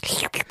this.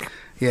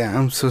 Yeah,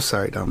 I'm so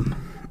sorry, Dom.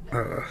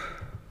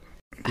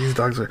 These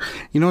dogs are...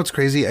 You know what's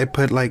crazy? I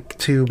put like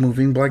 2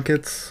 moving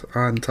blankets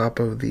on top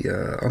of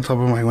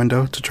my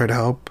window to try to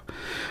help.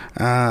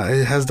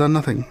 It has done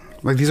nothing.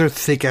 Like, these are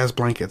thick ass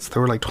blankets. They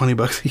were like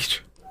 $20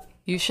 each.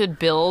 You should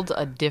build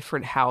a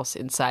different house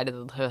inside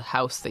of the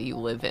house that you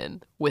live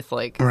in with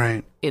like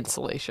Right.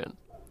 insulation.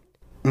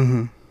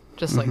 Mm-hmm.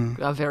 Just like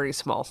a very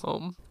small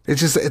home.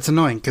 It's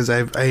annoying because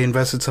I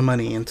invested some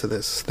money into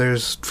this.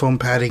 There's foam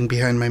padding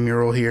behind my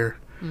mural here.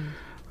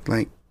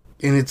 Like,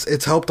 and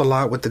it's helped a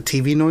lot with the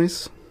TV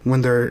noise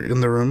when they're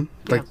in the room.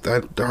 Like,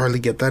 I hardly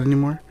get that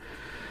anymore.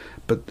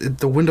 But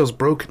the window's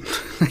broken.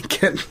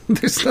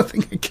 There's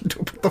nothing I can do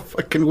with the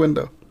fucking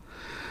window.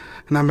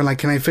 And I've been like,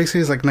 can I fix it?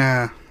 He's like,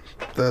 nah.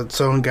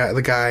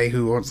 The guy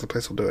who owns the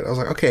place will do it. I was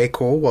like, okay,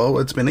 cool. Well,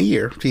 it's been a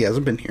year. He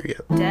hasn't been here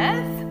yet.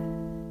 Death?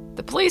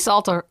 The police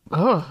alter.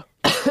 Ugh.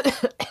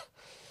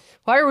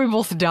 Why are we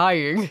both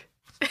dying?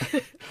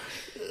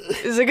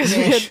 Is it because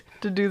we had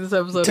to do this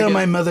episode Tell again?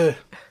 my mother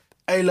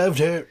I loved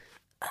her.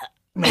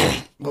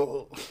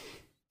 You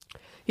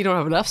don't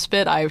have enough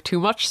spit. I have too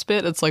much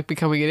spit. It's like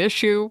becoming an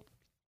issue.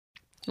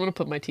 I'm gonna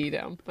put my tea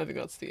down. I think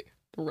that's the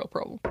real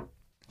problem.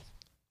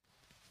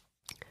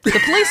 The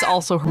police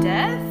also...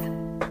 Death?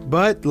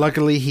 But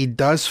luckily, he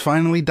does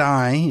finally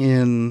die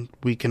in,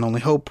 we can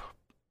only hope,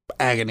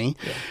 agony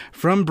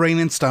from brain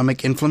and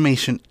stomach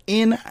inflammation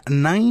in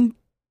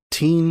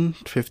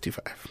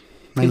 1955.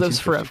 He lives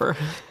forever.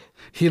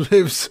 He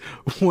lives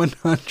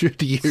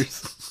 100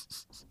 years.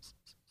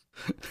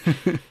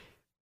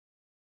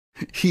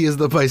 He is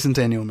the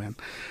bicentennial man.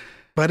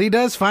 But he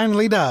does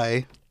finally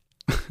die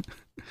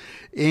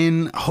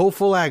in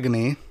hopeful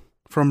agony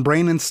from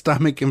brain and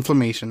stomach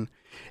inflammation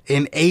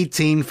in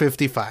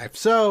 1855.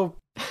 So...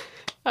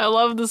 I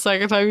love the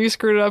second time you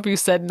screwed it up. You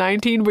said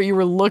 19, but you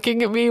were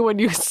looking at me when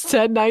you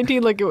said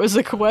 19 like it was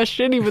a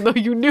question, even though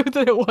you knew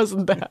that it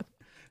wasn't that.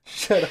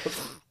 Shut up.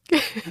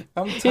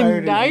 I'm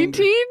tired. In and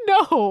angry. 19?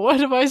 No, what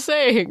am I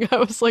saying? I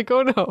was like,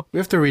 oh no. We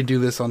have to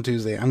redo this on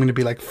Tuesday. I'm going to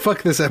be like,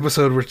 fuck this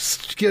episode. We're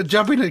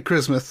jumping at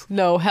Christmas.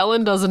 No,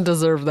 Helen doesn't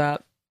deserve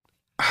that.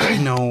 I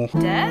know.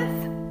 Death?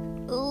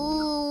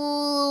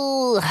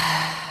 Ooh.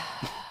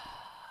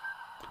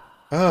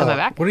 Oh, Am I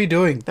back? What are you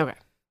doing? Okay.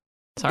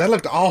 Sorry. That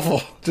looked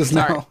awful just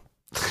Sorry. now.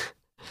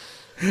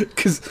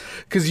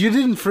 Because you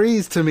didn't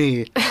freeze to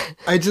me.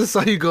 I just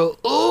saw you go,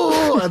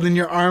 oh, and then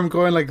your arm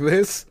going like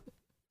this.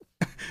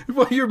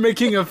 While you're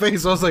making a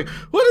face, I was like,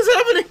 what is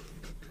happening?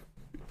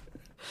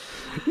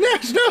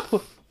 gosh,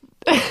 no!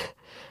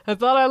 I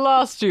thought I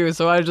lost you,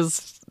 so I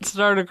just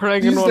started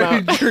cranking You one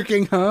started out.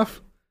 jerking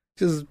off?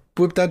 Just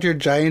whipped out your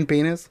giant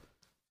penis?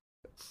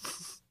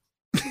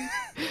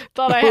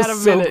 Thought I That had a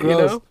was so minute, gross.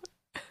 you know?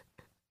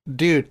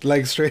 Dude,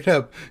 like straight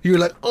up. You were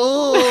like,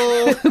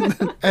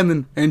 oh!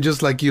 and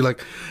just like, you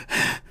like...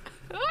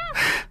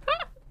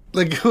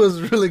 Like, it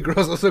was really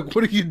gross. I was like,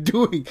 what are you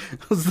doing? I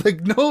was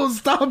like, no,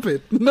 stop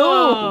it. No!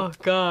 Oh,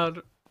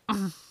 God.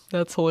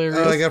 That's hilarious.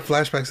 Oh, I got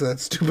flashbacks to that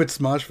stupid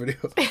Smosh video.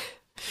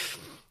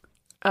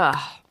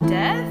 Ah.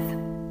 Death?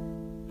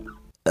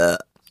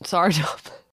 Sorry, Tom.